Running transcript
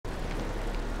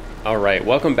Alright,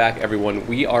 welcome back everyone.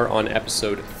 We are on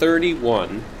episode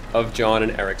 31 of Jon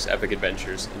and Erik's epic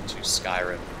adventures into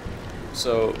Skyrim.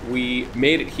 So we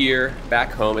made it here,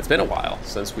 back home. It's been a while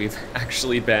since we've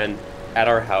actually been at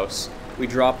our house. We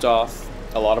dropped off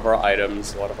a lot of our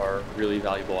items, a lot of our really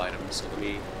valuable items. So let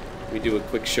me do a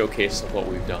quick showcase of what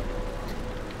we've done.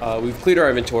 We've cleared our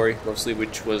inventory, mostly,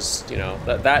 which was, you know,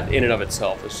 that in and of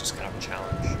itself was just kind of a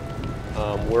challenge.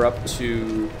 We're up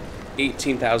to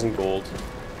 18,000 gold.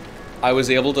 I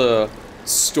was able to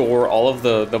store all of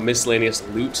the miscellaneous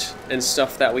loot and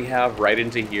stuff that we have right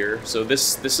into here. So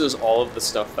this is all of the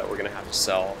stuff that we're gonna have to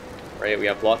sell, right? We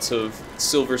have lots of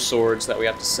silver swords that we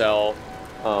have to sell,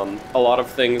 a lot of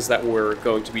things that we're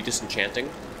going to be disenchanting.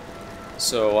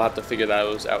 So I'll have to figure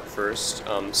those out first.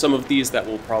 Some of these that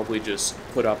we'll probably just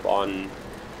put up on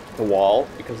the wall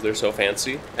because they're so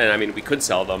fancy. And I mean, we could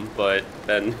sell them, but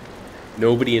then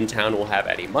nobody in town will have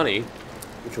any money,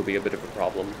 which will be a bit of a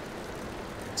problem.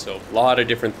 So a lot of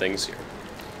different things here.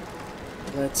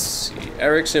 Let's see.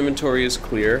 Erik's inventory is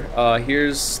clear.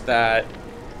 Here's that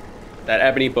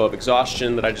ebony bow of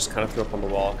exhaustion that I just kind of threw up on the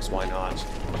wall because why not?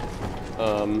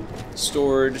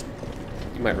 Stored.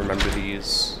 You might remember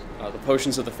these. The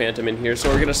potions of the Phantom in here. So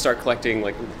we're gonna start collecting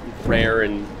like rare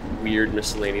and weird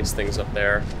miscellaneous things up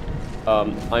there.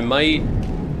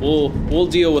 We'll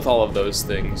deal with all of those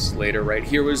things later. Right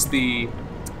here was the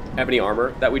ebony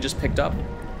armor that we just picked up.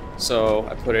 So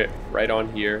I put it right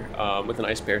on here with an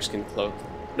ice bearskin cloak.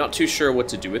 Not too sure what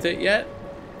to do with it yet,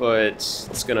 but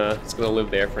it's gonna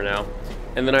live there for now.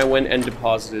 And then I went and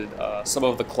deposited some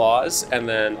of the claws and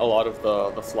then a lot of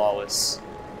the flawless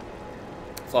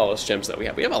gems that we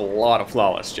have. We have a lot of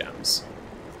flawless gems.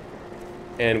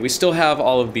 And we still have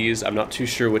all of these. I'm not too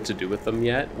sure what to do with them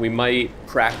yet. We might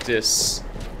practice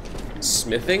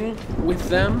smithing with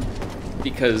them,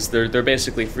 because they're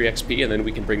basically free XP, and then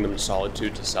we can bring them to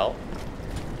Solitude to sell.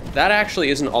 That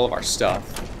actually isn't all of our stuff.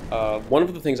 One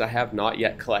of the things I have not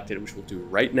yet collected, which we'll do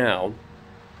right now,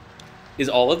 is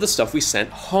all of the stuff we sent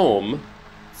home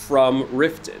from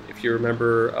Riften. If you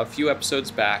remember a few episodes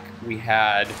back, we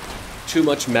had too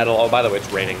much metal. Oh, by the way,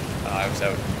 it's raining. I was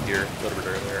out here a little bit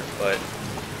earlier, but...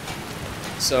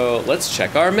 So, let's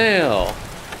check our mail.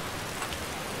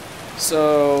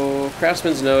 So,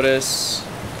 Craftsman's Notice...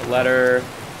 letter.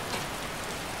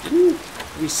 Didn't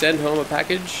we send home a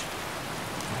package?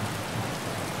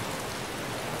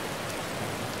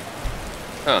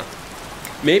 Huh.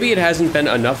 Maybe it hasn't been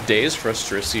enough days for us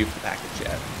to receive the package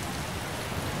yet.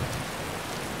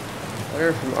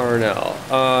 Letter from Arnell.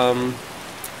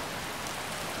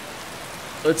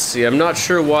 Let's see. I'm not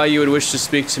sure why you would wish to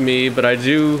speak to me, but I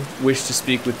do wish to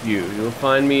speak with you. You will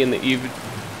find me in the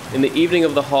evening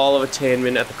of the Hall of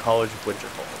Attainment at the College of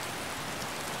Winterhold.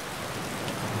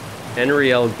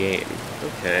 Enriel Game.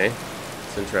 Okay.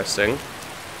 That's interesting.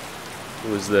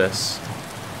 Who was this?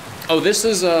 Oh, this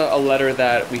is a letter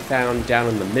that we found down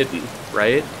in the Midden,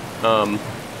 right?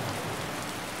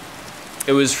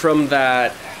 It was from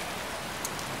that...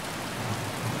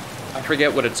 I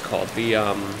forget what it's called.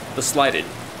 The Slighted.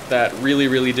 That really,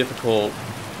 really difficult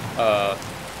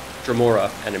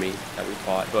Dremora enemy that we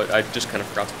fought, but I just kind of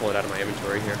forgot to pull it out of my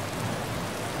inventory here.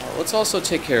 Let's also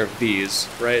take care of these,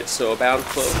 right? So a bound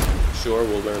cloak, sure,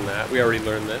 we'll learn that. We already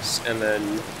learned this. And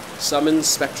then summons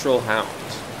Spectral Hound.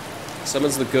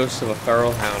 Summons the ghost of a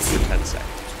feral hound for 10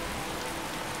 seconds.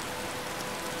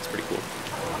 That's pretty cool.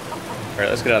 Alright,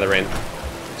 let's get out of the rain.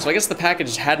 So I guess the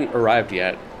package hadn't arrived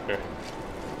yet.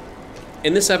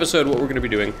 In this episode, what we're going to be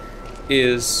doing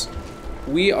is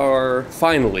we are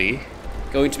finally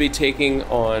going to be taking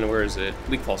on, where is it?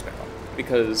 Bleak Falls Barrow.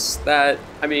 Because that,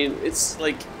 I mean, it's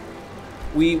like...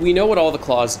 We know what all the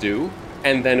claws do,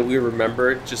 and then we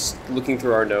remember, just looking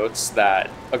through our notes, that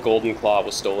a golden claw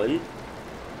was stolen.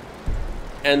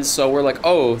 And so we're like,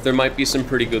 oh, there might be some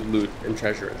pretty good loot and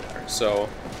treasure in there. So,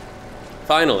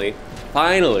 finally,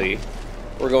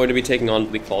 we're going to be taking on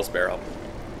Bleak Falls Barrow.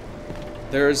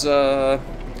 There's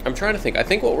I'm trying to think. I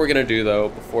think what we're going to do, though,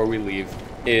 before we leave,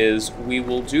 is we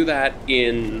will do that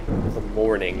in the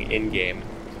morning, in-game.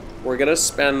 We're going to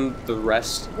spend the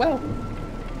rest, well...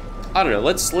 I don't know,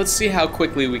 let's see how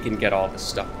quickly we can get all this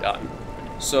stuff done.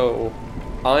 So,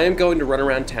 I am going to run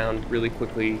around town really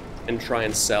quickly and try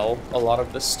and sell a lot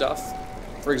of this stuff.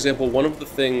 For example, one of the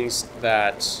things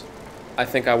that I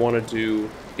think I want to do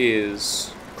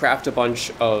is craft a bunch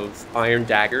of iron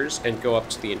daggers and go up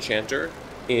to the enchanter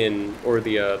or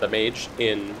the mage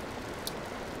in,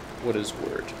 what is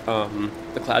word?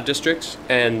 The Cloud District,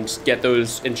 and get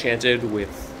those enchanted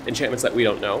with enchantments that we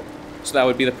don't know. So that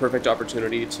would be the perfect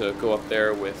opportunity to go up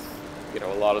there with, you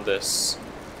know, a lot of this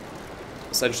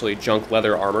essentially junk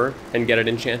leather armor and get it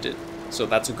enchanted. So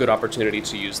that's a good opportunity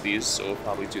to use these, so we'll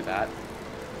probably do that.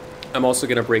 I'm also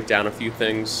gonna break down a few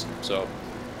things, so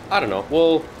I don't know,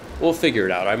 we'll figure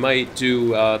it out. I might do,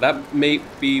 that may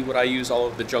be what I use all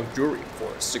of the junk jewelry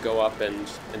for, is to go up and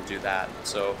do that.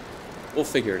 So we'll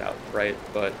figure it out, right?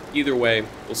 But either way,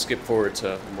 we'll skip forward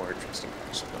to the more interesting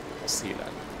parts. We'll see that.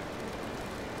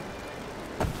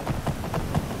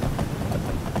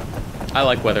 I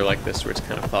like weather like this where it's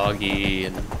kind of foggy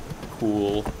and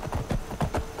cool.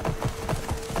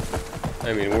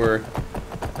 I mean, who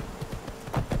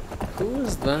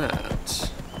is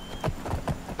that?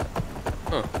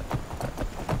 Huh.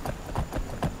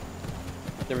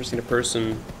 Never seen a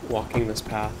person walking this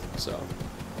path, so.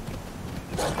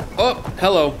 Oh,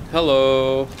 hello,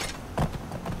 hello.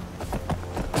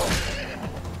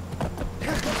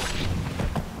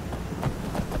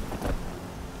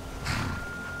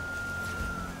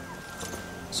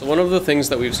 So one of the things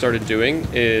that we've started doing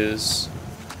is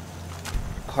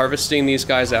harvesting these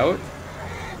guys out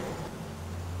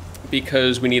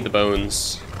because we need the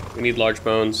bones. We need large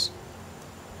bones.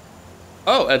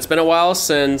 Oh, it's been a while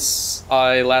since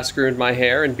I last groomed my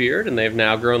hair and beard, and they've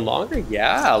now grown longer.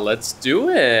 Yeah, let's do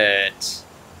it.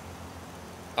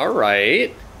 All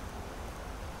right.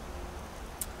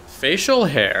 Facial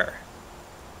hair.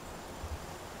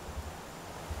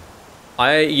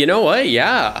 You know what?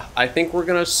 Yeah, I think we're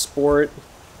gonna sport.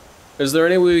 Is there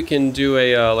any way we can do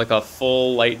a like a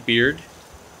full light beard,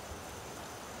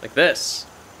 like this,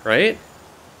 right?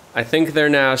 I think they're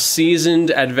now seasoned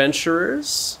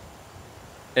adventurers,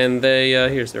 and they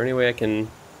here. Is there any way I can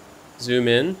zoom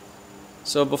in?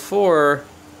 So before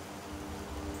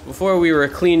we were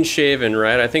clean shaven,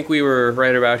 right? I think we were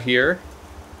right about here.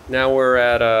 Now we're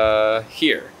at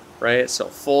here, right? So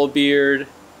full beard.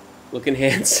 Looking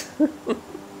handsome.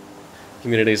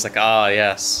 Community's like, ah,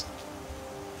 yes.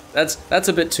 That's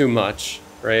a bit too much,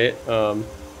 right? Yeah,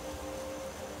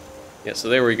 so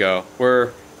there we go.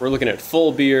 We're looking at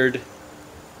full beard.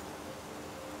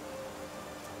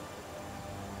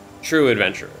 True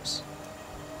adventurers.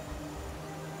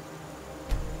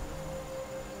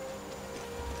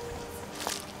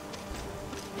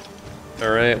 All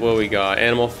right, what we got?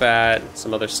 Animal fat,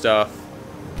 some other stuff.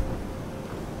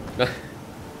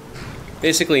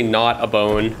 Basically not a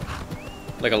bone,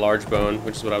 like a large bone,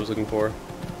 which is what I was looking for.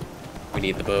 We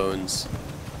need the bones.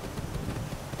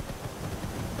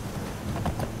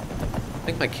 I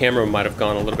think my camera might have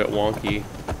gone a little bit wonky.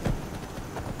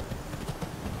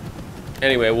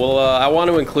 Anyway, well, I want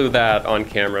to include that on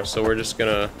camera, so we're just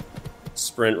gonna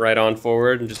sprint right on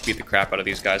forward and just beat the crap out of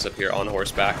these guys up here on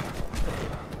horseback.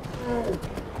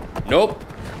 Nope.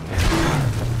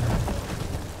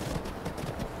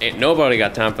 Ain't nobody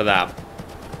got time for that.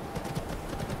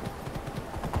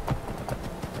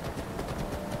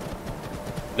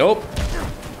 Nope.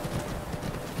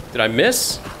 Did I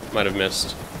miss? Might have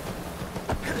missed.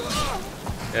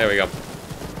 There we go.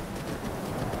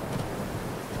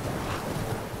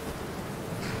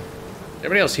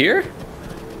 Everybody else here?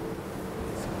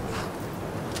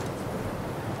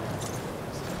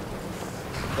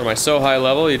 Or am I so high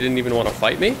level you didn't even want to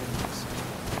fight me?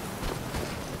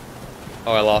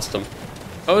 Oh, I lost him.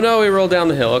 Oh no, he rolled down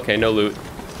the hill. Okay, no loot.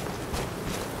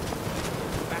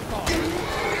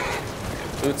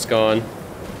 Loot's gone.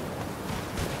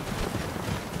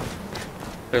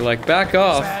 They're like, back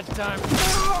off.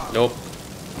 Nope.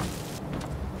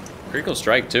 Critical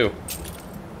strike, too.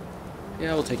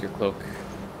 Yeah, we'll take your cloak.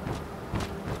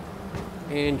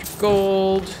 And your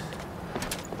gold.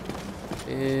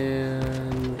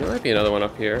 And there might be another one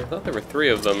up here. I thought there were 3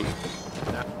 of them.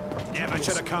 Never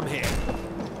should have come here.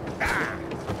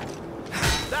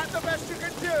 That's the best you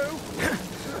can do.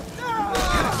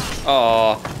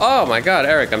 Oh my god,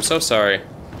 Erik, I'm so sorry.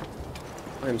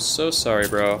 I'm so sorry,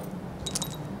 bro.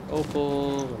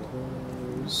 Opal,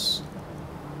 those.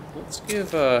 Let's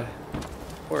give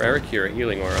poor Erik here a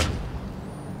healing aura.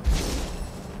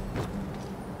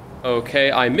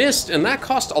 Okay, I missed, and that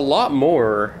cost a lot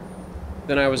more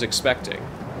than I was expecting.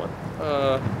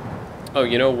 What? Oh,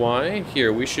 you know why?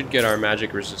 Here, we should get our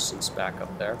magic resistance back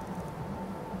up there.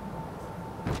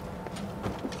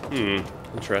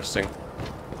 Interesting.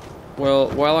 Well,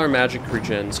 while our magic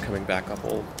regen's coming back up,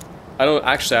 I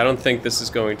don't think this is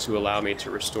going to allow me to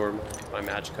restore my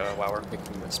magicka while we're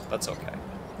picking this, but that's okay.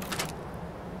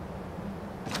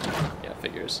 Yeah,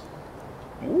 figures.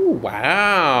 Ooh,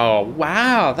 wow.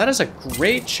 Wow, that is a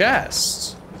great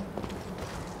chest.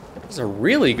 That is a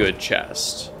really good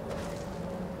chest.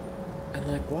 And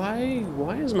like,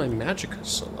 why is my magicka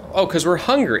so low? Oh, because we're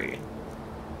hungry.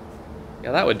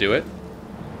 Yeah, that would do it.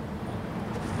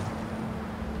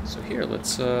 So here,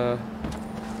 let's, well,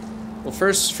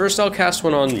 first I'll cast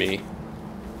one on me,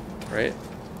 right?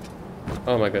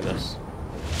 Oh my goodness.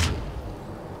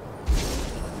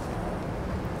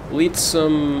 We'll eat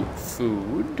some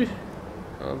food.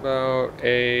 How about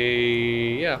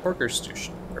yeah, Horker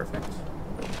Station. Perfect.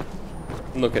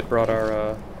 Look, it brought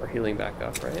our healing back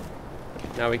up, right?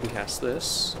 Now we can cast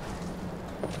this.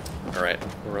 All right,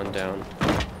 we'll run down.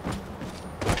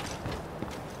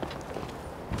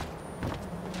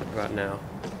 What about now?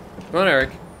 Come on,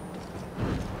 Erik.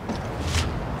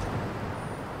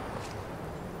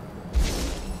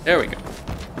 There we go.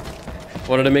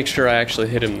 Wanted to make sure I actually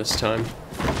hit him this time.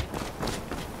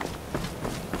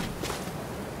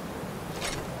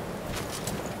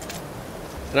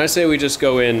 And I say we just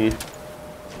go in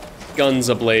guns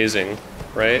a-blazing,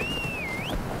 right?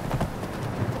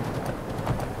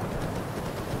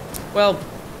 Well,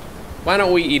 why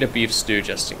don't we eat a beef stew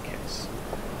just in case?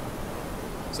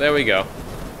 So there we go.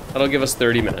 That'll give us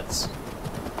 30 minutes.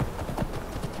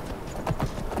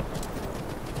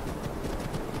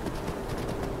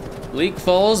 Bleak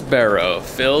Falls Barrow,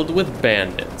 filled with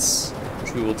bandits,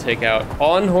 which we will take out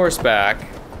on horseback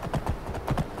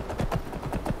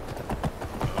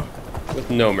with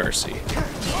no mercy.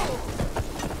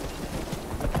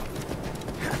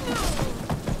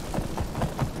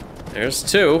 There's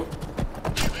two.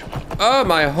 Oh,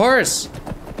 my horse!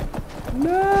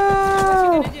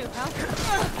 No!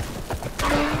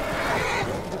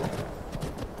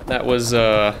 That was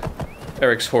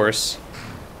Erik's horse.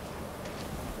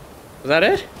 Was that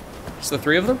it? It's the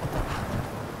three of them?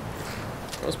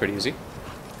 That was pretty easy.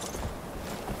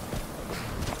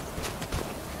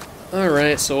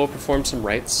 Alright, so we'll perform some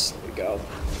rites. There we go.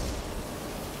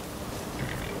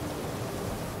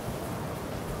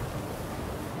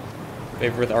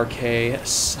 Favor with RK,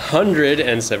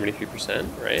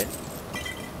 173%, right?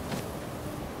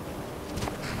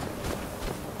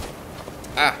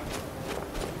 Ah!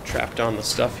 Trapped on the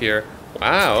stuff here.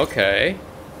 Wow, okay.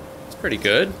 That's pretty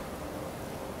good.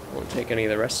 Won't take any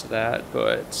of the rest of that,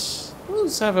 but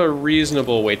let's have a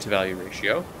reasonable weight to value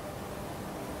ratio.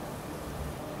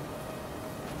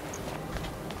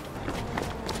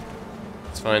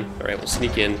 It's fine. Alright, we'll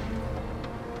sneak in.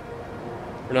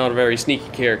 We're not a very sneaky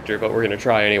character, but we're gonna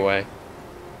try anyway.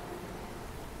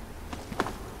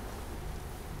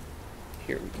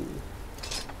 Here we can...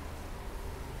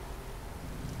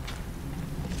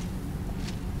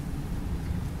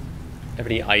 Have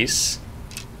any ice?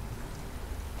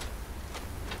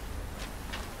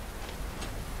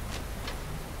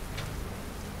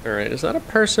 Alright, is that a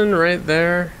person right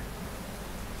there?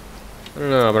 I don't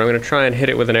know, but I'm gonna try and hit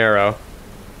it with an arrow.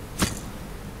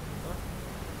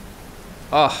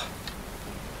 Oh.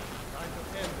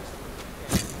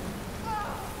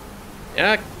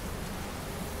 Yeah.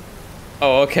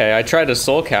 Oh, okay. I tried to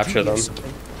soul capture them.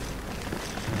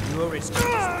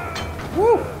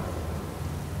 Woo!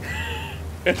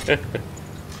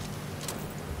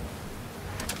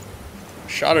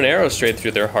 Shot an arrow straight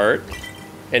through their heart.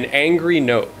 An angry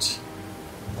note.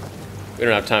 We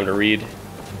don't have time to read.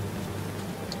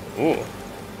 Ooh.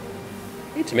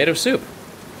 Hey, tomato soup.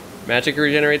 Magic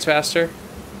regenerates faster.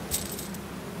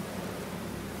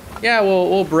 Yeah,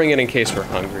 we'll bring it in case we're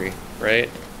hungry, right?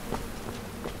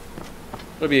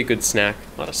 It'll be a good snack.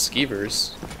 A lot of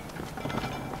skeevers.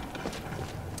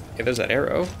 Okay, there's that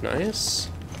arrow. Nice.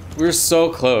 We were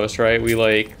so close, right? We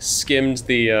like skimmed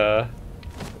the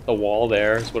wall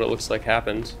there. Is what it looks like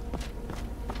happened.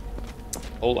 A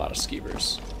whole lot of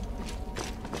skeevers.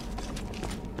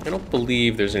 I don't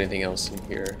believe there's anything else in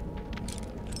here.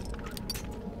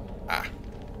 Ah.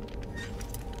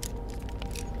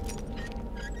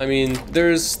 I mean,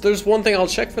 there's one thing I'll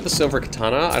check for the silver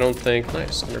katana. I don't think,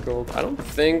 nice, 100 gold. I don't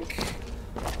think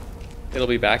it'll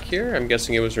be back here. I'm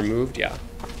guessing it was removed, yeah.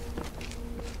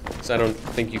 Because I don't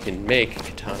think you can make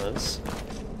katanas.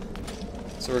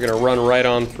 So we're gonna run right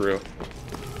on through.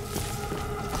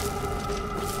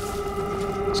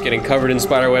 Just getting covered in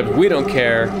spider webs, we don't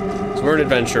care. So we're an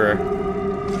adventurer.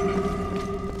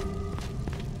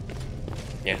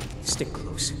 Yeah. Stick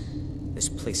close. This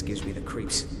place gives me the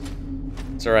creeps.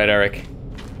 It's alright, Erik.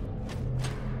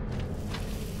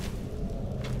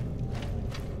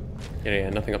 Yeah,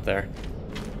 nothing up there.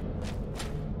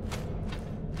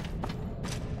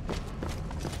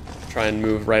 Try and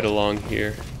move right along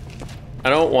here.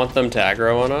 I don't want them to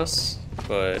aggro on us,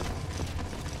 but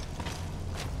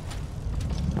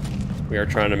we are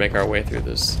trying to make our way through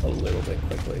this a little bit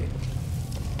quickly.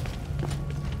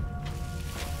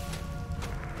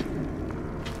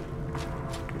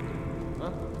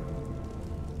 Huh?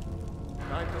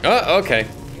 Oh, okay.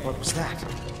 What was that?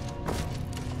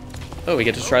 Oh, we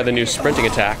get to try the new sprinting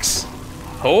attacks.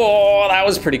 Oh, that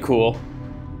was pretty cool.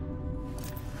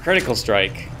 Critical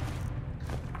strike.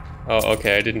 Oh,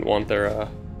 okay, I didn't want their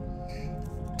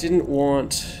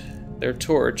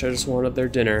torch, I just wanted their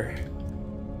dinner.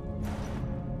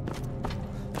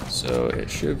 So it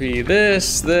should be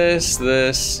this, this,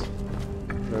 this,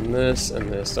 and this, and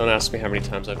this. Don't ask me how many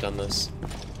times I've done this.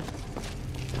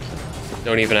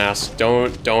 Don't even ask.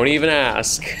 Don't even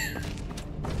ask.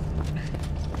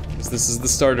 Because this is the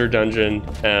starter dungeon,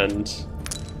 and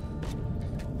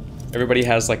everybody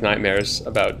has like nightmares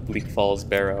about Bleak Falls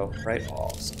Barrow, right? Oh,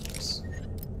 so nice.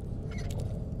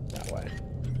 That way.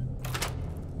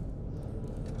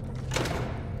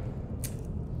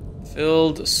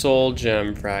 Filled soul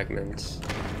gem fragment.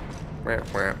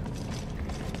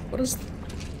 What is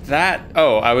that?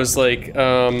 Oh, I was like,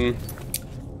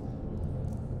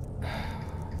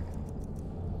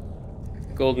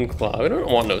 golden claw. We don't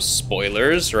want no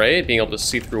spoilers, right? Being able to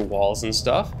see through walls and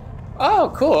stuff.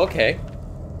 Oh, cool, okay.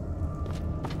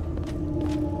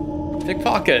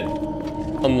 Pickpocket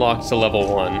unlocked to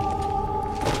level 1.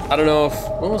 I don't know if,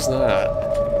 what was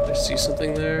that? Did I see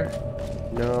something there?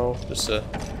 No, just a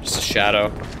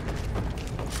shadow.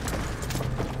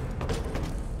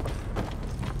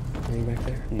 Anything back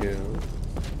there? No.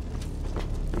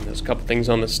 And there's a couple things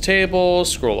on this table.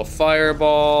 Scroll of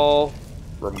fireball.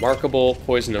 Remarkable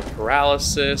poison of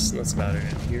paralysis. And that's about it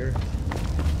here.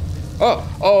 Oh,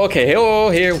 okay. Oh,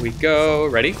 here we go.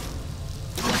 Ready?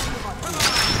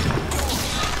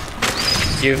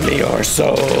 Give me your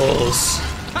souls.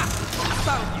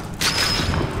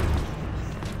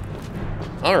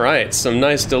 All right, some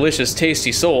nice, delicious,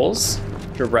 tasty souls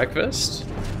for breakfast.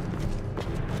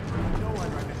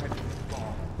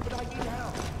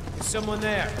 Is someone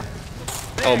there?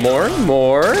 Oh, more?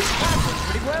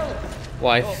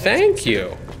 Why, thank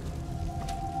you.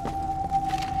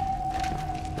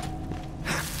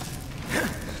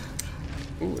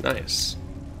 Ooh, nice.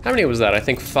 How many was that? I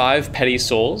think 5 petty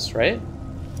souls, right?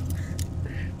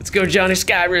 Let's go, Johnny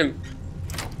Skyrim.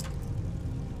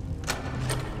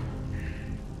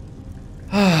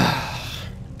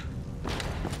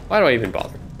 Why do I even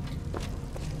bother?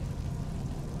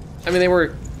 I mean, they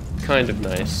were kind of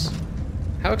nice.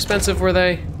 How expensive were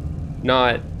they?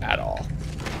 Not at all.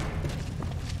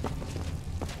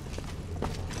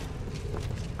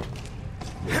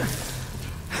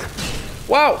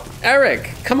 Wow,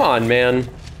 Erik, come on, man.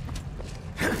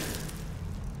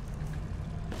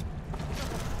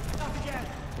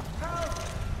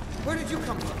 Where did you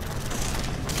come from?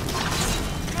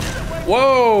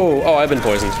 Whoa! Oh, I've been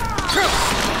poisoned.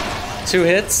 2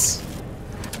 hits.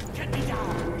 Get me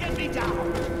down! Get me down!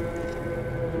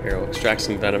 Here, we'll extract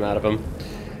some venom out of him.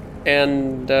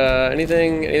 And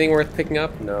anything worth picking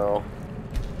up? No.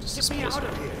 Just Get me out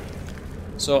of here!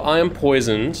 So I am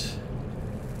poisoned.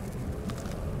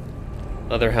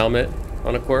 Leather helmet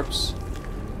on a corpse.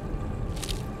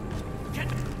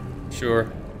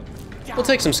 Sure. We'll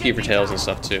take some skeever tails and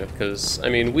stuff too, because I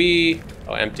mean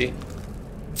oh, empty.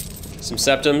 Some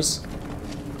septums.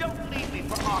 Don't leave me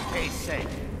for Arcade's sake.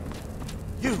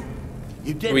 You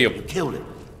did We- it. You killed it.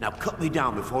 Now cut me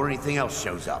down before anything else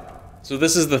shows up. So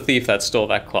this is the thief that stole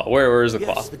that claw. Where is the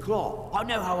claw? Yes, the claw. I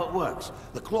know how it works.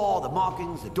 The claw, the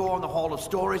markings, the door in the Hall of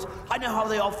Stories. I know how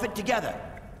they all fit together.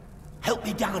 Help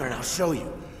me down and I'll show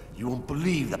you. You won't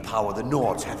believe the power the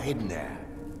Nords have hidden there.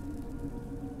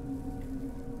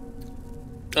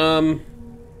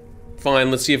 Fine,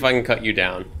 let's see if I can cut you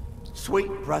down. Sweet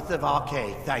breath of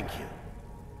Arcade, thank you.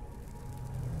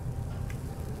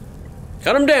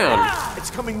 Cut him down!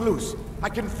 It's coming loose. I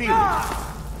can feel it.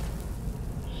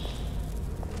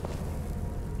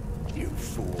 You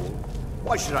fool.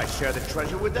 Why should I share the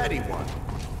treasure with anyone?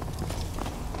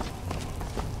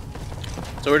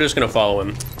 So we're just gonna follow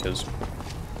him, because...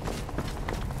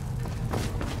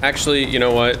 Actually, you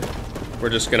know what? We're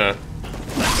just gonna...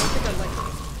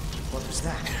 What was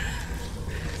that?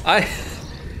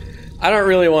 I don't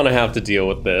really want to have to deal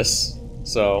with this.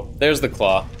 So, there's the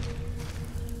claw.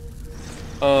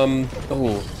 Oh.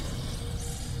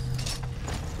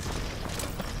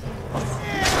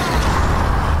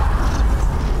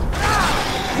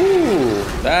 Ooh,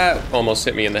 that almost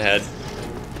hit me in the head.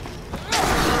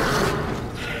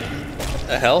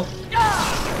 The hell?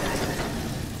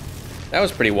 That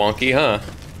was pretty wonky, huh?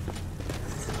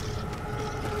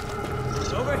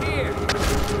 Over here.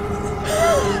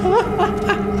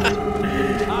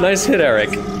 Nice hit, Erik.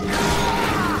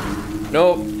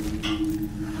 Nope.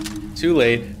 Too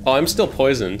late. Oh, I'm still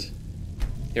poisoned.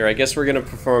 Here, I guess we're gonna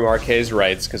perform Arcade's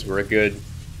rites, because we're a good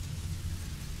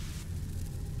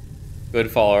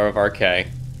follower of Arcade.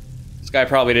 This guy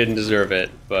probably didn't deserve it,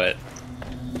 but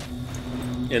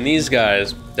And these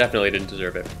guys definitely didn't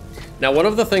deserve it. Now, one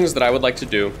of the things that I would like to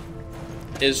do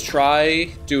is try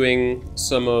doing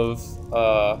some of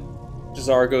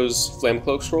J'zargo's Flame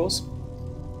Cloak scrolls.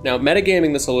 Now,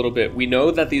 metagaming this a little bit, we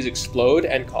know that these explode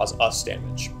and cause us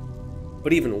damage.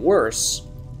 But even worse,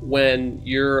 when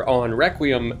you're on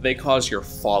Requiem, they cause your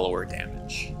follower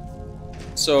damage.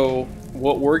 So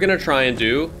what we're gonna try and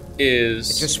do is...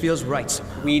 It just feels right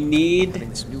somehow. We need...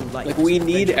 This new life Like, we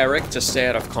need Erik to stay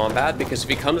out of combat, because if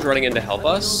he comes running in to help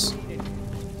us,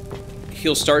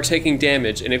 he'll start taking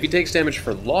damage, and if he takes damage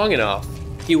for long enough,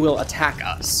 he will attack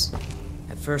us.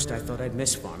 At first I thought I'd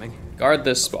miss farming. Guard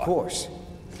this spot. Of course.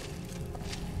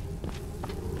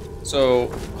 So,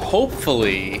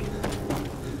 hopefully,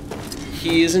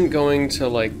 he isn't going to,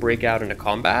 like, break out into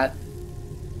combat.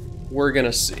 We're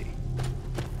gonna see.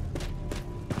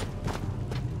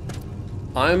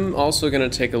 I'm also gonna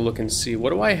take a look and see, what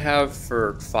do I have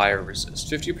for fire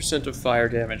resist? 50% of fire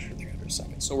damage for 300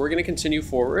 seconds. So we're gonna continue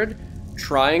forward,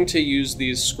 trying to use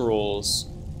these scrolls,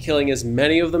 killing as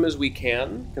many of them as we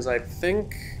can, because I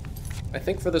think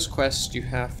for this quest you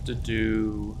have to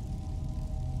do...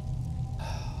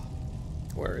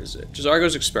 Where is it?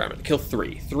 J'zargo's Experiment. Kill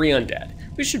 3 undead.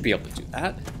 We should be able to do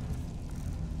that.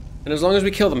 And as long as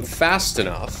we kill them fast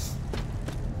enough...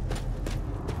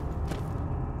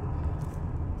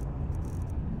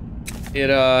 It,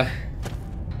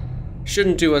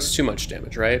 shouldn't do us too much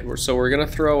damage, right? So we're gonna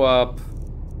throw up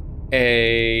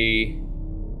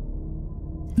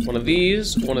one of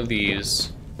these,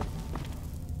 this,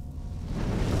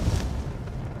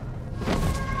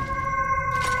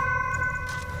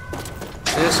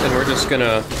 and we're just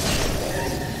gonna...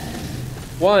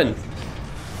 1.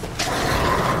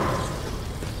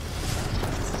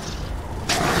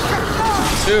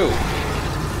 2.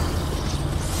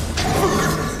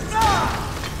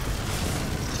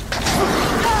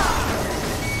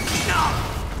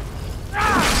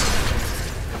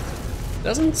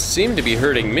 Doesn't seem to be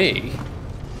hurting me.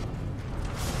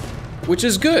 Which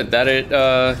is good, that it,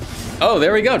 oh,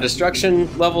 there we go,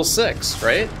 destruction level 6,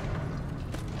 right?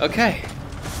 Okay.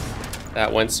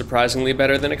 That went surprisingly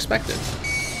better than expected.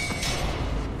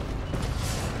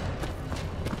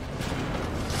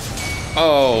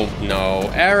 Oh, no.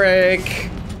 Erik!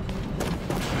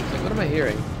 Like, what am I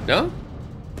hearing? No?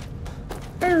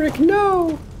 Erik,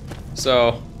 no!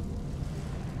 So...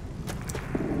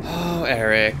 Oh,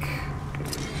 Erik.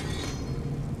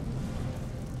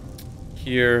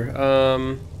 Here,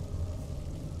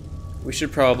 we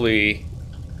should probably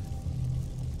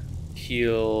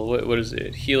heal, what is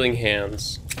it? Healing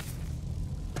hands.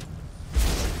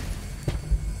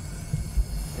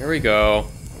 There we go.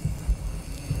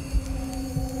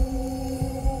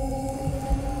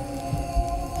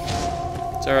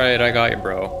 It's alright, I got you,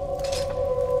 bro.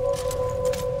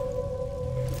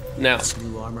 Now. This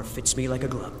new armor fits me like a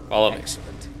glove. Follow me.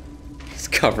 Excellent. It's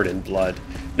covered in blood.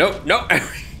 Nope, no,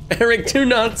 Erik, do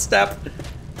not step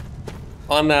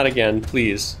on that again,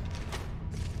 please.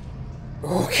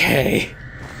 Okay.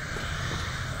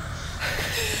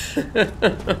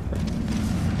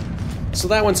 So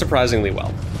that went surprisingly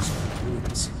well.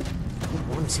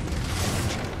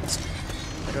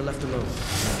 Better left alone.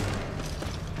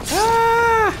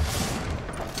 Ah!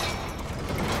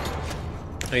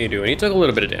 How you doing? You took a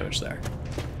little bit of damage there.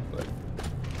 But...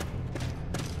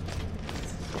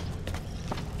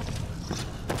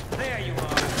 There you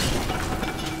are.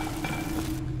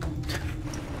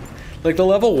 Like the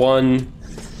level 1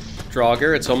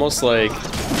 Draugr, it's almost like...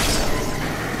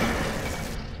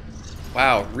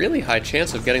 Wow, really high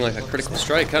chance of getting like a critical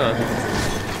strike, huh?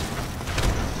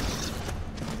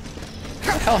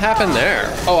 What the hell happened there?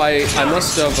 Oh, I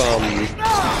must have,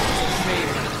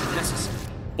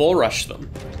 bull rushed them.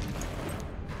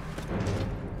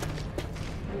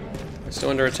 I'm still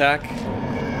under attack.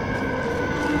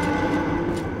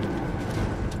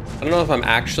 I don't know if I'm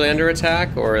actually under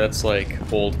attack or that's like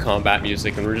old combat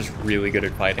music and we're just really good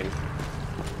at fighting.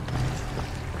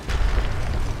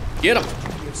 Get him!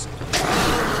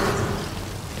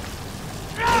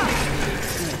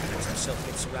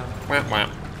 Wah, wah.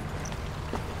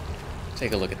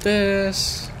 Take a look at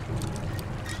this.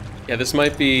 Yeah, this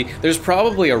might be... There's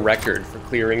probably a record for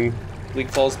clearing Bleak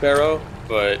Falls Barrow,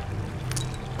 but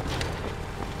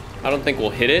I don't think we'll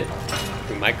hit it.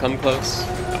 We might come close.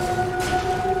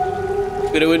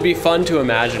 But it would be fun to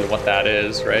imagine what that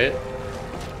is, right?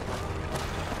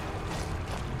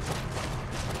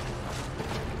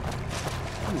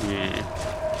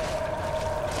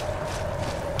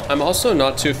 I'm also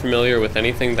not too familiar with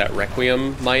anything that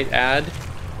Requiem might add.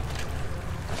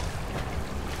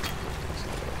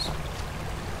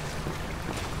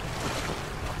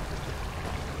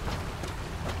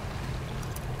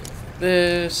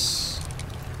 this.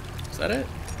 Is that it?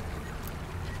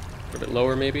 A bit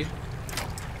lower, maybe?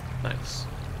 Nice.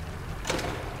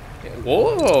 Okay.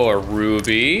 Whoa, a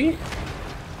ruby.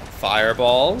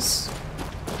 Fireballs.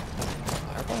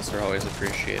 Fireballs are always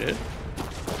appreciated.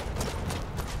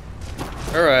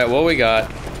 Alright, what we got?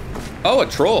 Oh, a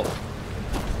troll. Pretty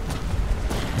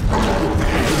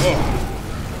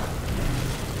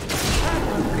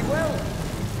well.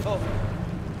 Oh,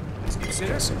 let's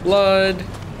consider Some blood.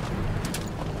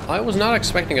 I was not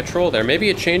expecting a troll there. Maybe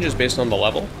it changes based on the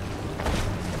level.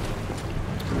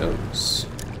 Who knows?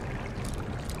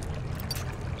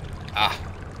 Ah.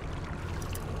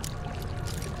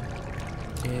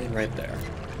 And right there.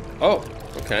 Oh,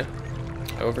 okay.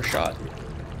 I overshot.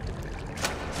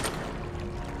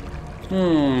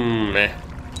 Meh.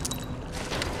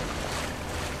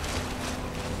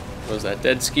 What was that,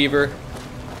 dead skeever?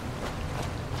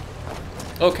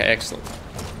 Okay, excellent.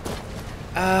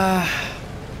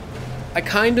 I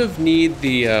kind of need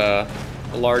the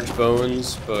large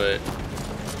bones, but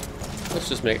let's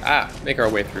just make our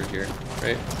way through here,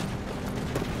 right?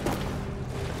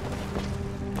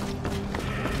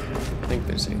 I don't think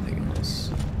there's anything else.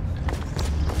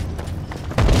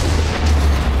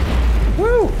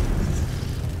 Woo!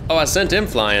 Oh, I sent him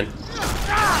flying.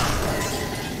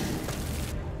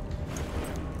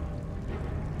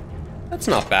 That's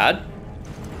not bad.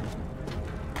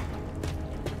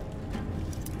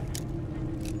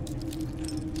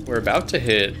 We're about to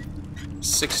hit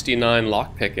 69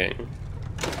 lockpicking,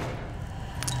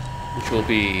 which will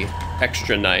be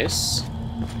extra nice. I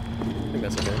think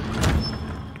that's okay.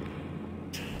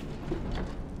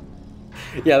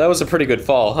 Yeah, that was a pretty good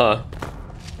fall, huh?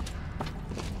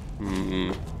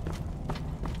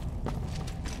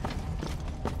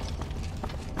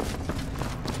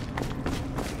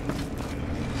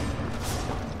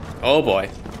 Oh boy.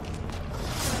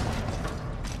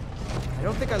 I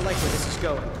don't think I like where this is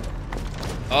going.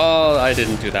 Oh, I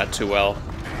didn't do that too well.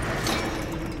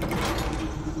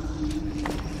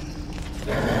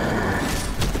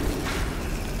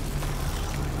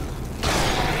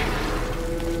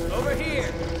 Over here.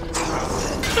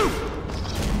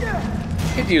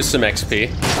 Could use some XP.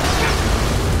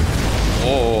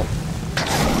 Oh.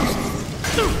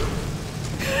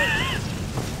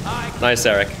 Nice,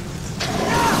 Erik.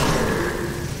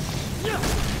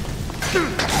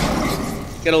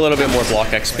 Get a little bit more block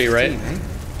XP, right?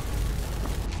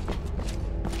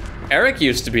 Erik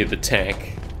used to be the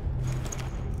tank.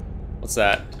 What's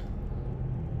that?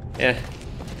 Yeah,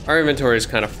 our inventory is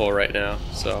kind of full right now,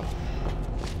 so.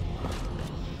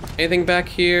 Anything back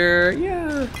here?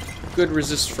 Yeah, good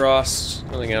resist frost,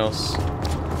 nothing else.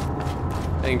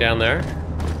 Anything down there?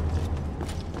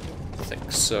 I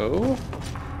think so.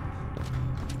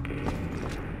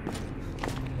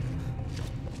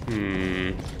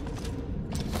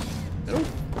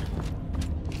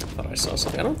 I saw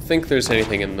something. I don't think there's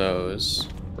anything in those,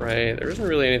 right? There isn't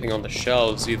really anything on the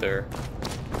shelves either.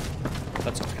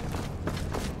 That's okay.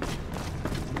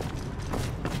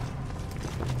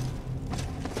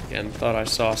 Again, thought I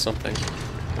saw something.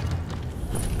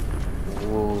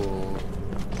 Whoa.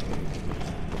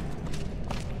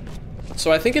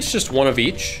 So I think it's just one of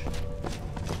each.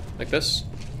 Like this.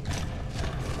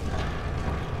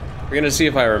 We're gonna see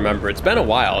if I remember. It's been a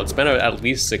while. It's been at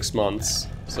least 6 months,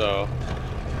 so.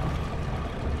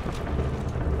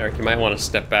 Erik, you might want to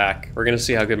step back. We're gonna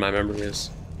see how good my memory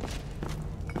is.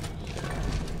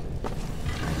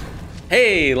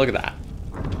 Hey, look at that.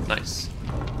 Nice.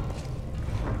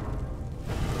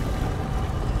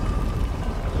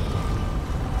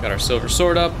 Got our silver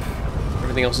sword up.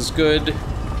 Everything else is good.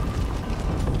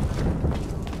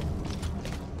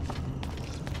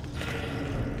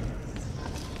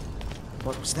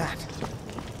 What was that?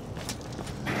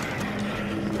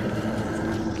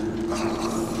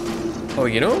 Oh,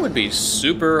 you know what would be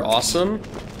super awesome?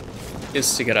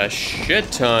 Is to get a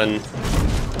shit ton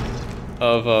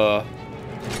of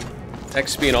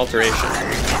XP and alteration.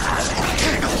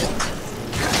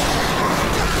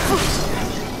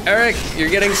 Erik, you're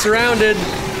getting surrounded.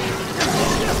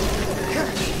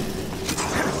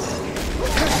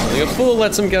 Only a fool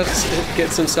lets him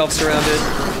gets himself surrounded.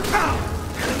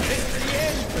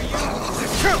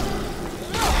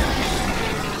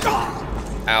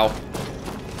 Ow.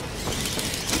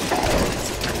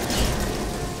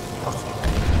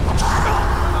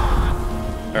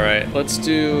 Alright, let's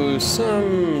do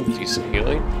some decent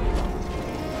healing.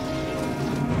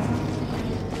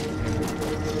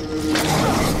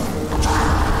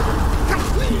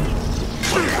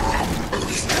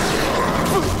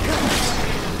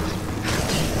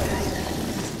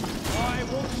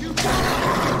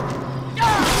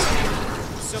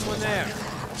 one there.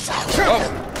 Oh,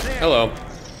 hello.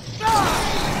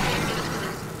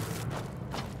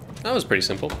 That was pretty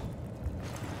simple.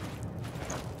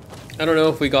 I don't know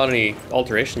if we got any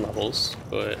alteration levels,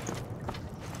 but it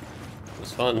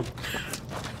was fun.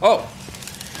 Oh!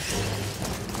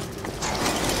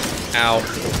 Ow.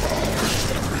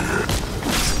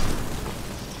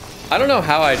 I don't know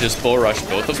how I just bull rushed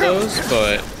both of those,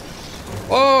 but...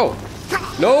 Whoa!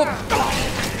 Nope!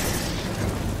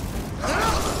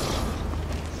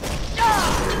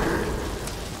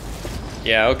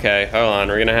 Yeah, okay, hold on,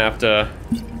 we're gonna have to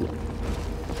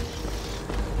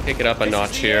kick it up a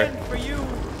notch here.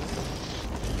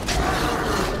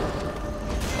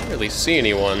 I don't really see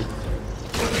anyone.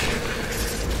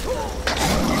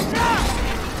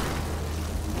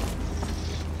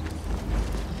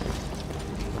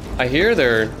 I hear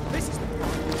they're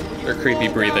creepy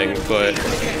breathing, but...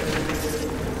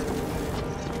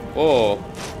 Whoa.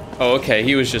 Oh, okay,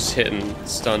 he was just hitting,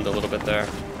 stunned a little bit there.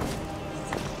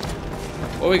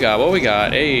 What we got? What we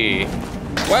got? Hey.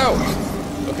 Wow!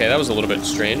 Okay, that was a little bit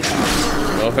strange. I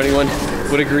don't know if anyone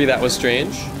would agree that was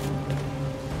strange.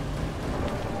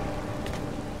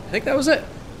 I think that was it.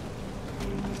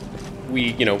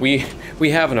 We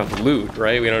have enough loot,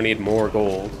 right? We don't need more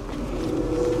gold. So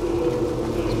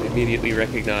we immediately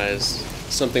recognize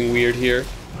something weird here.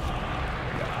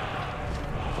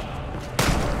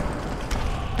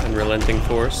 Unrelenting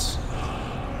force.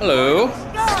 Hello.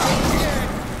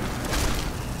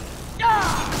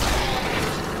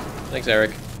 Thanks,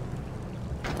 Erik.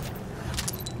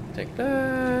 Take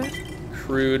that.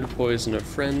 Crude poison of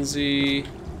frenzy.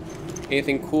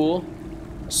 Anything cool?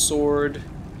 A sword.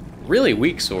 Really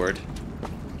weak sword.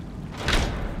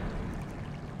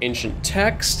 Ancient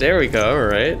text. There we go. All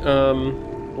right.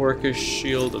 Orcish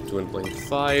shield of dwindling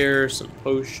fire. Some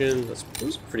potions.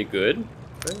 Those are pretty good.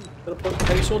 Okay. Got a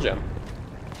heavy soul gem.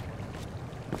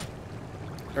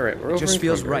 All right, we're over. Just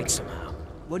feels right somehow.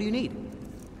 What do you need?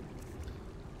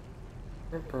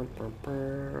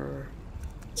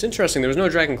 It's interesting, there was no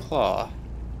dragon claw.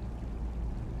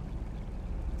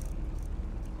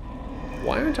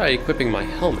 Why aren't I equipping my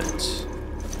helmet?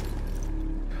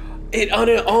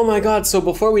 Oh my god, so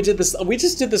before we did this, we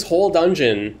just did this whole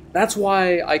dungeon. That's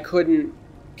why I couldn't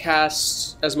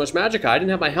cast as much magicka. I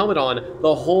didn't have my helmet on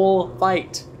the whole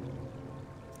fight.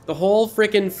 The whole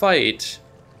frickin' fight.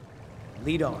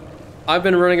 Lead on. I've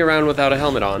been running around without a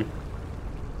helmet on.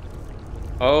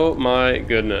 Oh my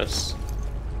goodness.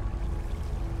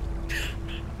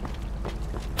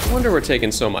 I wonder we're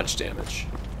taking so much damage.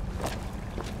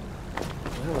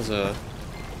 That was a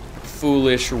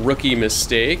foolish rookie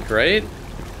mistake, right?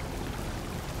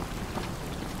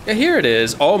 Yeah, here it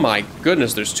is. Oh my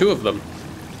goodness, there's two of them.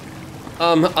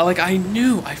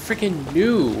 I freaking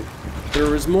knew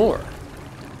there was more.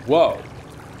 Whoa.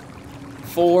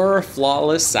 4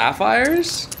 flawless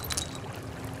sapphires?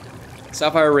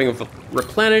 Sapphire ring of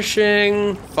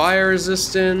replenishing, fire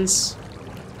resistance,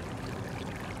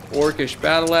 orcish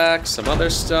battle axe, some other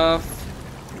stuff.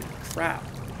 Crap.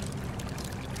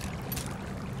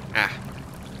 Ah.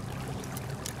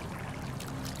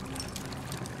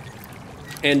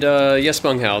 And yes,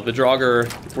 Bunghal, the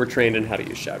Draugr were trained in how to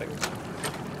use shouting.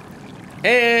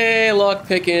 Hey, luck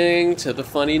picking to the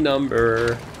funny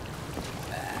number.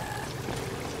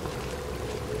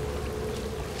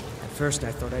 At first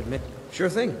I thought I'd admit, sure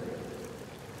thing.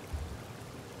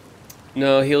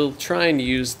 No, he'll try and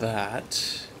use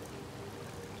that.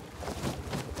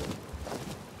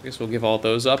 I guess we'll give all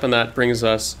those up, and that brings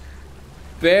us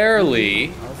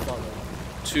barely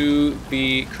to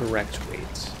the correct weight.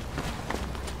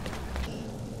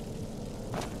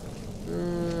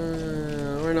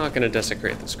 We're not going to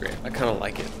desecrate this grave. I kind of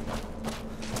like it.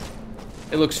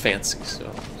 It looks fancy, so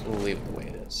we'll leave it the way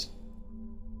it is.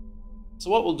 So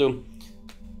what we'll do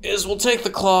is we'll take the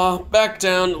claw back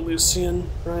down to Lucian.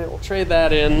 Right, we'll trade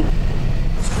that in.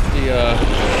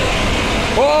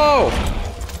 Whoa!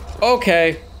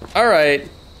 Okay, all right.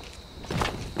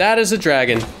 That is a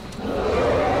dragon.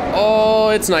 Oh,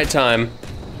 it's nighttime.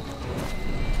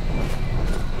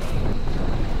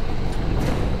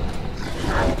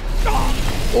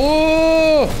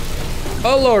 Oh!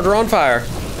 Oh Lord, we're on fire.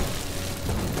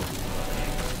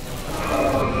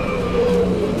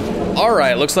 All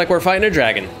right, looks like we're fighting a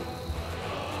dragon.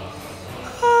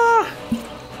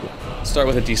 Start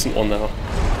with a decent one though.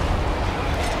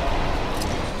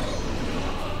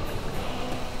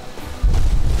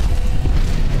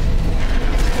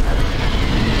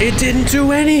 It didn't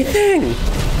do anything.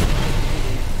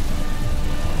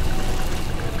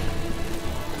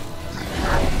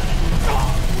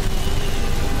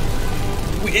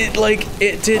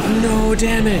 It did no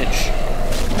damage.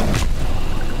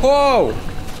 Whoa!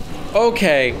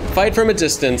 Okay, fight from a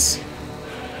distance.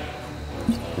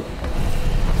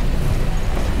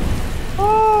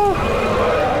 Oh.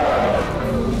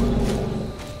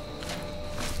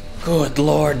 Good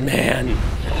lord, man.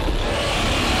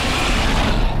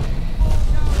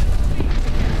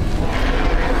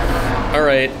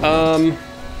 Alright,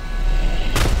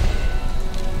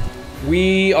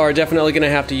 we are definitely gonna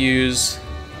have to use...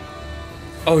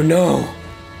 Oh no!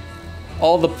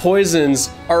 All the poisons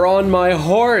are on my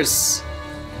horse!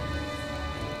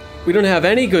 We don't have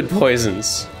any good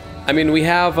poisons. I mean, we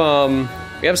have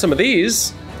some of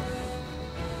these.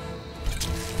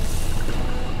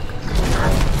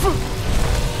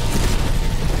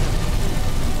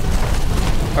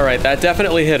 Alright, that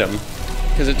definitely hit him,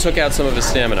 because it took out some of his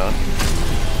stamina.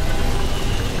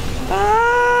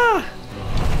 Ah!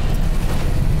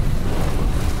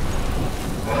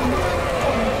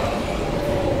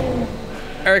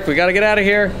 Erik, we gotta get out of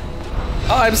here.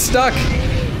 Oh, I'm stuck.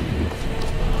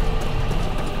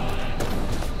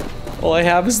 All I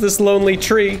have is this lonely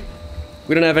tree.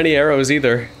 We don't have any arrows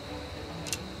either.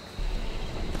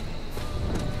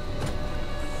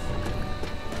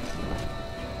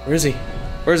 Where is he?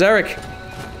 Where's Erik?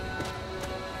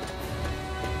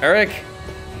 Erik?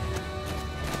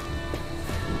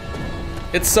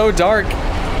 It's so dark.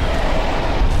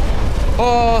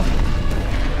 Oh.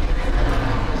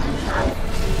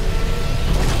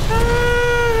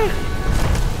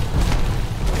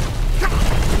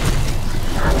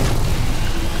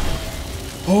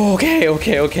 Oh,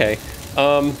 okay.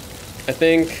 I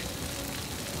think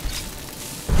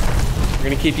we're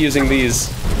gonna keep using these.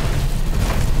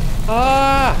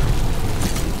 Ah!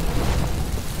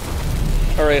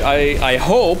 Alright, I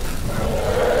hope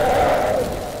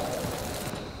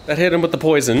that hit him with the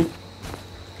poison.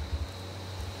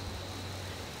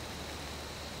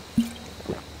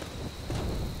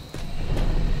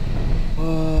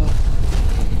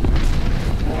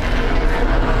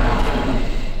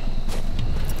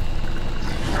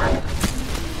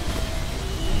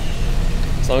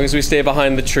 As long as we stay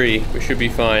behind the tree, we should be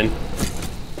fine.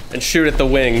 And shoot at the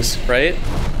wings, right?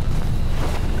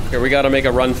 Here, we gotta make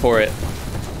a run for it.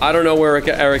 I don't know where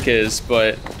Erik is,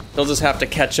 but he'll just have to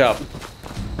catch up.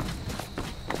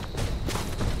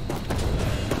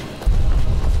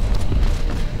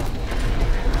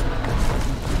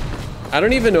 I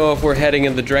don't even know if we're heading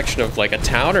in the direction of like a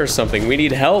town or something. We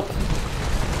need help.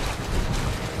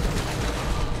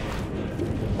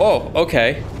 Oh,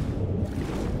 okay.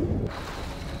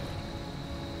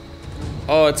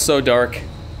 Oh, it's so dark.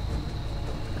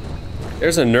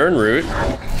 There's a Nern root.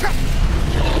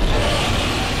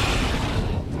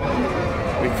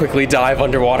 We quickly dive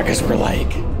underwater because we're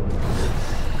like...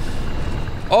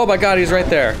 Oh my god, he's right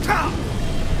there.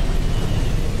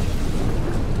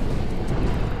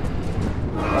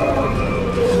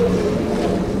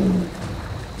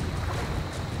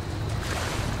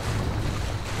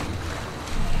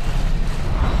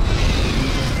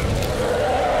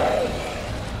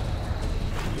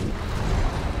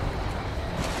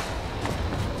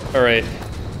 Alright,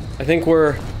 I think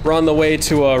we're on the way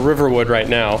to Riverwood right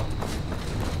now.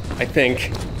 I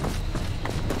think.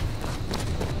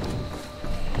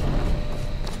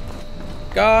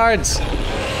 Guards!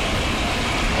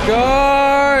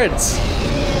 Guards!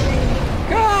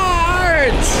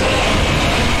 Guards!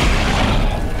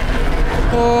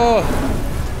 Oh!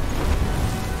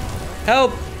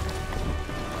 Help!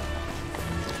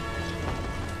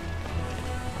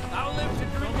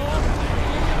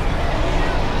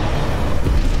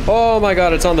 Oh my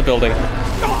god, it's on the building.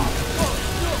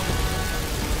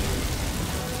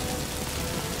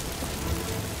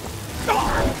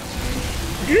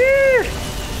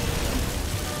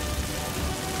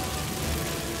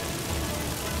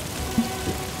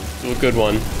 A good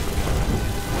one.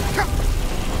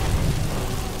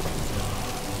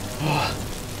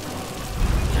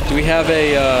 Do we have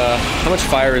a, how much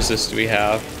fire resist do we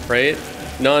have, right?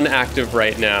 None active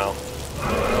right now.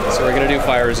 So we're gonna do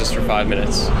fire resist for 5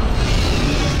 minutes.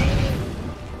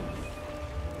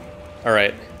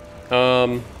 Alright.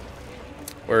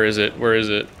 Where is it? Where is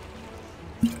it?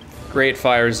 Great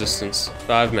fire resistance.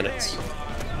 5 minutes.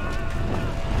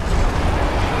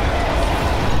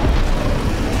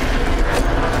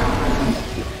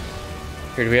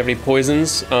 Here, do we have any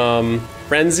poisons?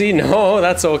 Frenzy? No,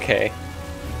 that's okay.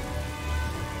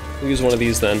 We'll use one of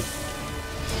these then.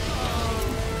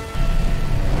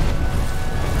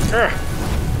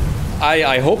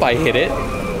 I hope I hit it.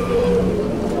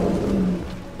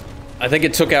 I think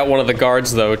it took out one of the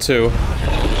guards though, too.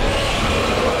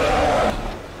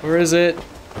 Where is it?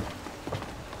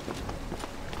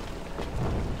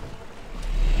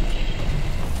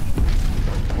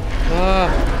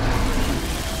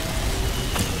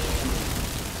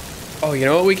 Oh, you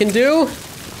know what we can do?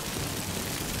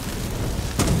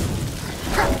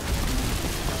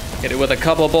 Hit it with a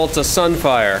couple bolts of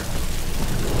sunfire.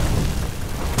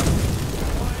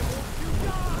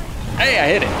 Hey, I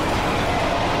hit it.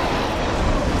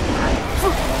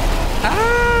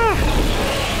 Ah!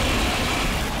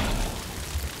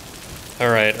 All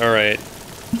right, all right.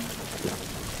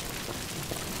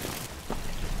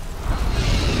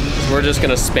 So we're just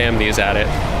gonna spam these at it.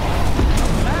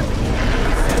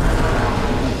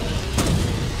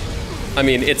 I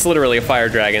mean, it's literally a fire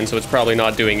dragon, so it's probably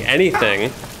not doing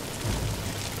anything.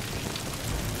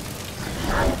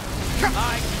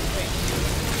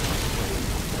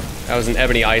 That was an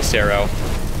ebony ice arrow.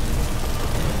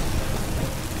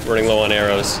 Running low on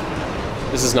arrows.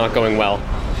 This is not going well.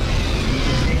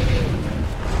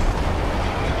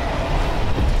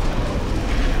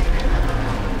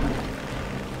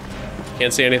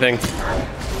 Can't see anything.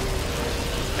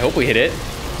 I hope we hit it.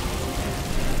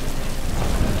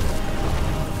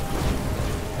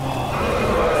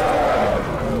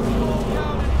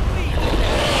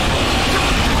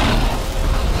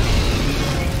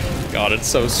 God, it's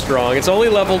so strong. It's only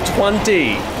level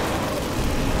 20.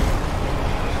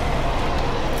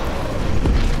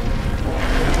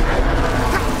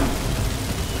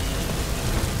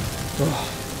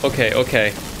 Okay,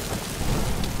 okay.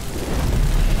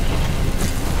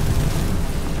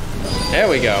 There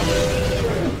we go.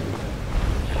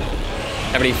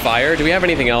 Have any fire? Do we have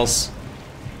anything else?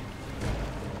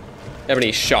 Have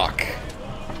any shock?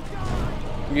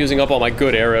 I'm using up all my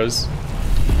good arrows.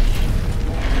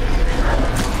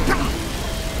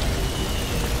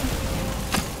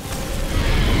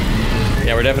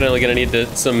 Yeah, we're definitely gonna need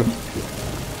some...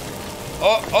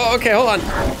 Oh, okay, hold on.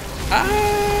 Ah!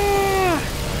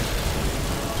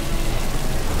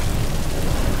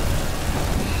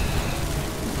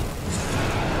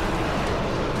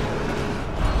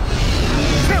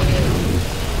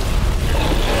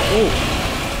 Ooh.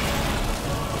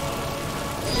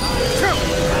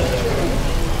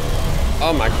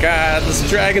 Oh my God, this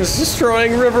dragon's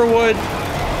destroying Riverwood.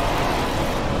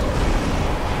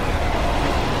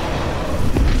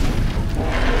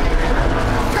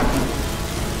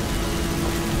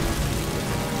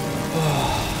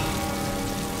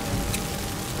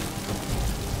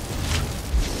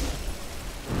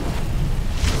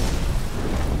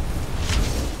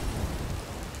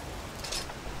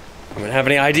 Have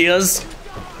any ideas?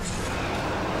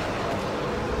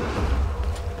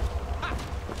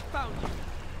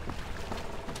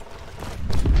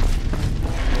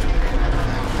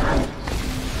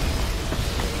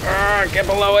 Get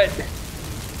below it.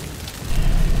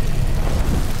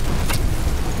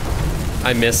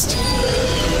 I missed.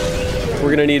 We're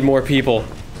gonna need more people.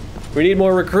 We need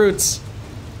more recruits.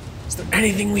 Is there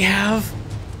anything we have?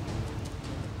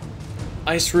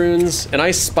 Ice runes, an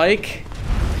ice spike.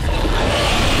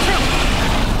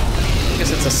 I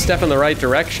guess it's a step in the right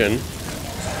direction.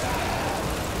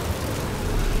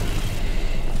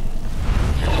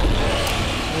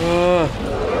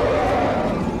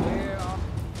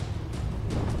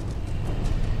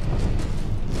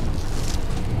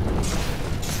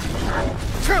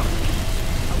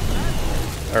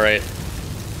 All right.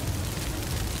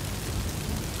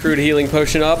 Crude healing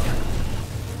potion up.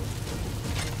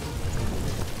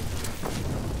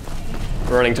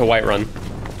 We're running to Whiterun.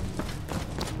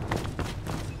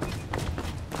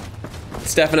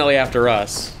 It's definitely after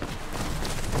us.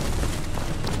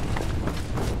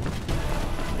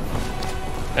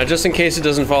 Now, just in case it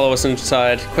doesn't follow us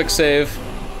inside, quick save.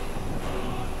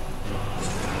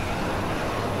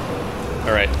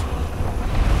 All right.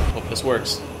 Hope this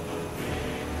works.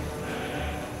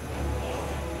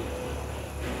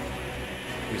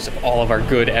 Use up all of our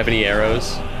good ebony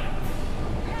arrows.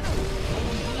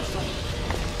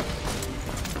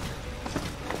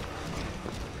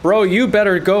 Bro, you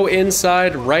better go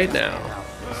inside right now.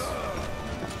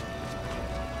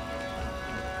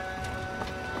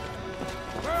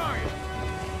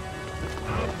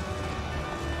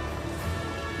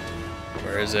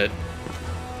 Where is it?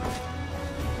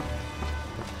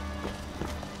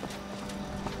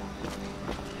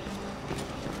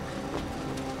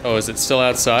 Oh, is it still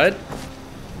outside?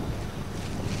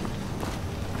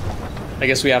 I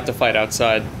guess we have to fight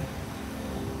outside.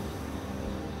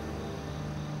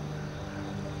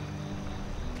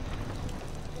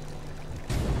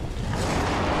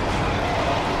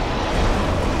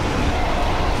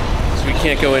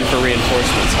 Can't go in for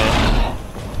reinforcements, huh?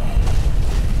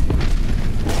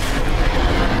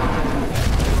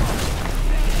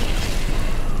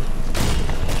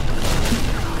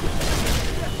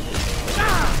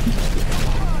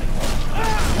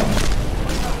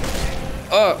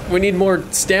 We need more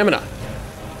stamina.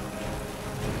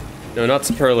 No, not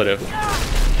superlative.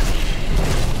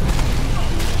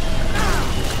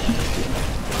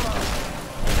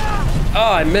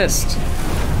 Oh, I missed.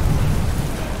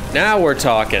 Now we're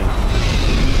talking.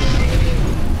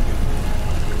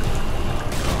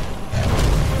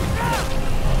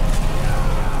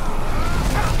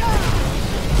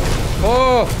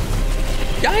 Oh!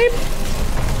 Yipe!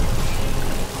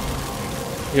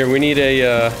 Here, we need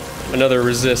a another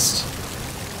resist.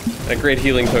 A great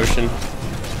healing potion.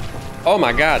 Oh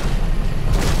my god.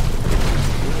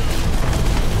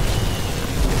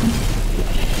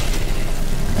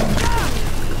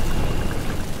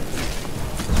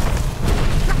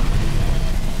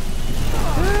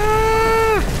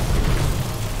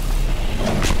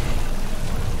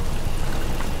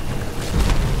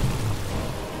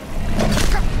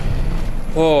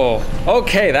 Whoa,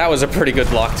 okay, that was a pretty good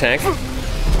block tank.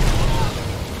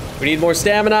 We need more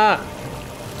stamina.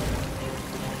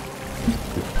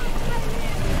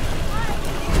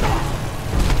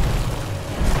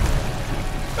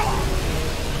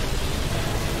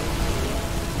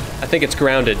 I think it's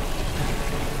grounded.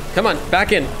 Come on,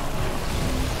 back in.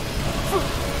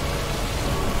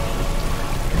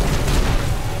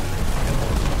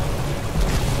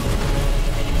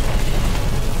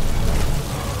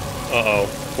 Uh-oh,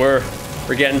 we're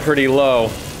getting pretty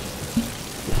low.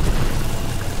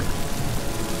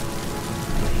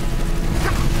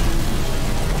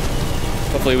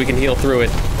 Hopefully we can heal through it.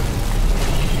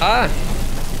 Ah!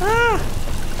 Ah!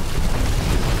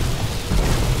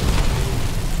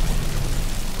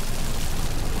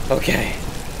 Okay,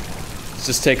 let's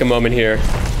just take a moment here.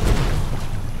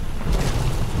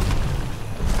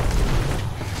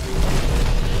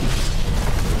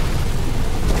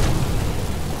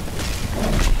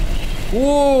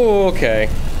 Whoa, okay.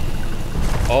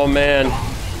 Oh man.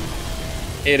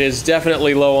 It is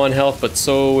definitely low on health, but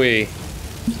so are we.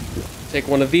 Take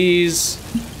one of these,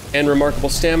 and remarkable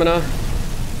stamina.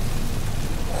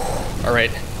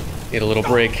 Alright, need a little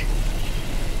break.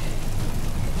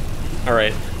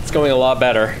 Alright, it's going a lot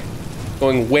better.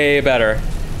 Going way better.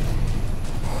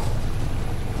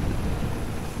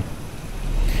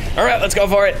 Alright, let's go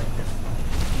for it.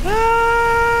 Ah!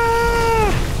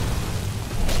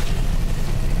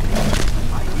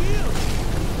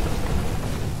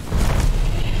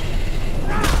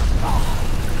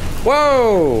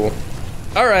 Whoa!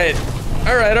 Alright.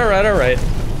 Alright, alright, alright.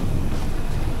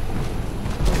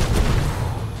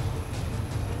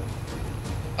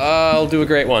 I'll do a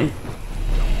great one.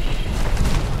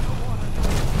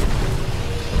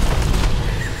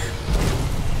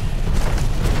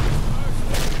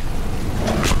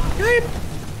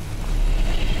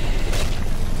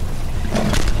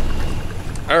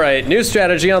 Alright, new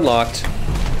strategy unlocked.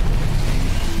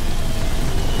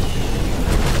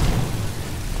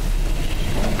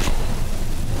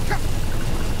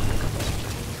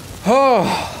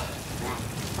 Oh,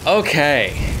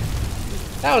 okay.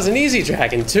 That was an easy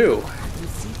dragon too.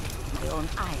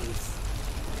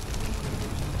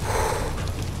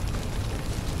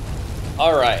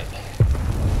 All right.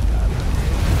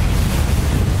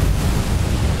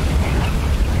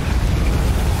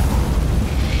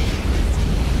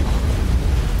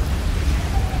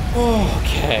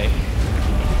 Okay.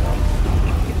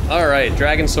 All right,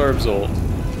 Dragon Soul absorbed.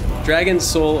 Dragon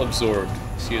Soul absorbed.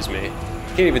 Excuse me.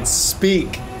 Can't even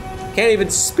speak. Can't even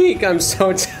speak. I'm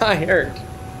so tired.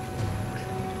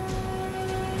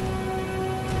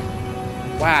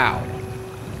 Wow.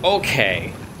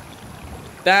 Okay.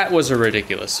 That was a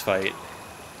ridiculous fight.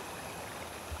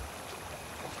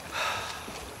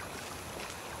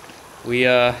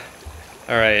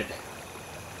 Alright.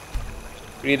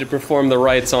 We need to perform the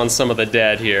rites on some of the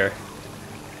dead here.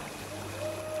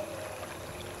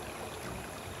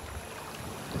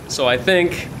 So I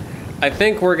think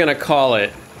we're gonna call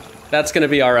it. That's gonna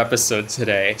be our episode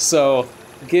today. So,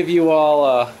 give you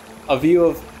all a view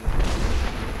of...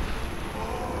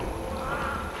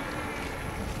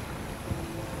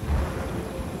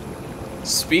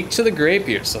 Speak to the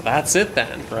Grapier, so that's it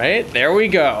then, right? There we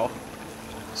go.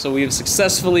 So we've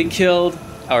successfully killed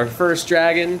our first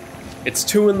dragon. It's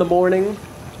 2 in the morning.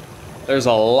 There's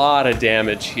a lot of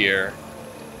damage here.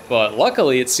 But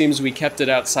luckily, it seems we kept it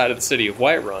outside of the city of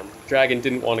Whiterun. Dragon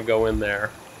didn't want to go in there.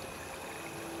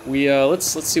 We, let's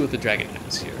see what the dragon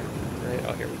has here. Right,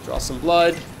 oh, here, we draw some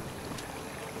blood.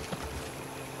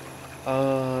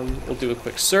 We'll do a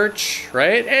quick search,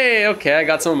 right? Hey, okay, I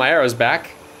got some of my arrows back.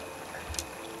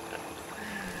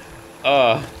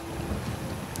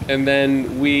 And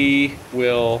then we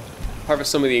will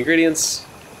harvest some of the ingredients.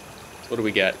 What do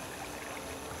we get?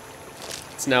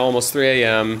 It's now almost 3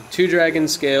 a.m. 2 dragon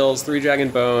scales, 3 dragon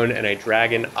bone, and a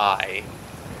dragon eye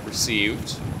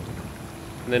received.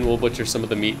 And then we'll butcher some of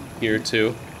the meat here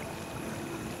too.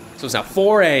 So it's now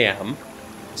 4 a.m.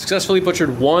 Successfully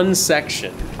butchered 1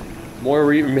 section. More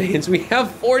remains. We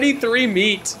have 43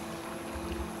 meat.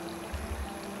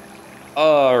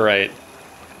 All right.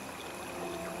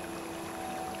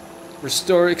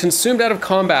 Restore, consumed out of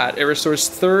combat. It restores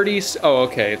 30. Oh,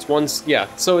 okay. It's one.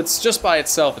 Yeah. So it's just by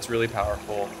itself. It's really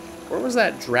powerful. Where was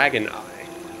that dragon eye?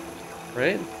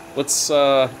 Right. Let's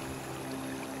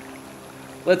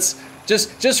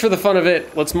just for the fun of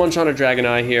it, let's munch on a dragon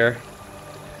eye here.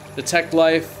 Detect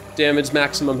life, damage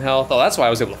maximum health. Oh, that's why I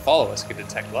was able to follow us. I could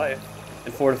detect life.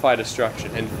 And fortify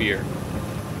destruction and fear.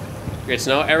 Great,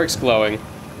 so now Erik's glowing.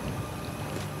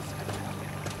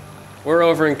 We're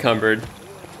over encumbered.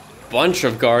 Bunch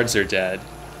of guards are dead.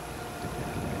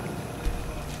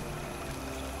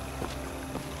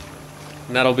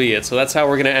 And that'll be it. So that's how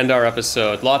we're gonna end our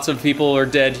episode. Lots of people are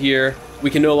dead here. We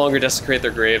can no longer desecrate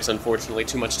their graves, unfortunately.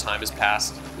 Too much time has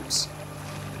passed. Oops.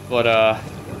 But,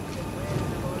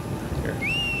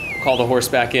 here. Call the horse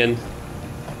back in.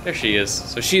 There she is.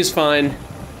 So she's fine.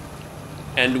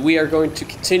 And we are going to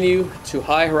continue to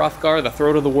High Hrothgar, the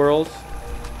throat of the world.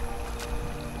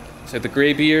 So the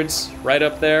Greybeards right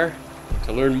up there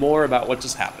to learn more about what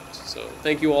just happened. So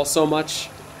thank you all so much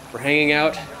for hanging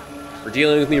out, for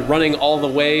dealing with me running all the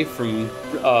way from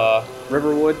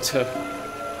Riverwood to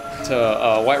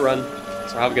Whiterun.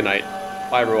 So have a good night.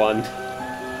 Bye, everyone.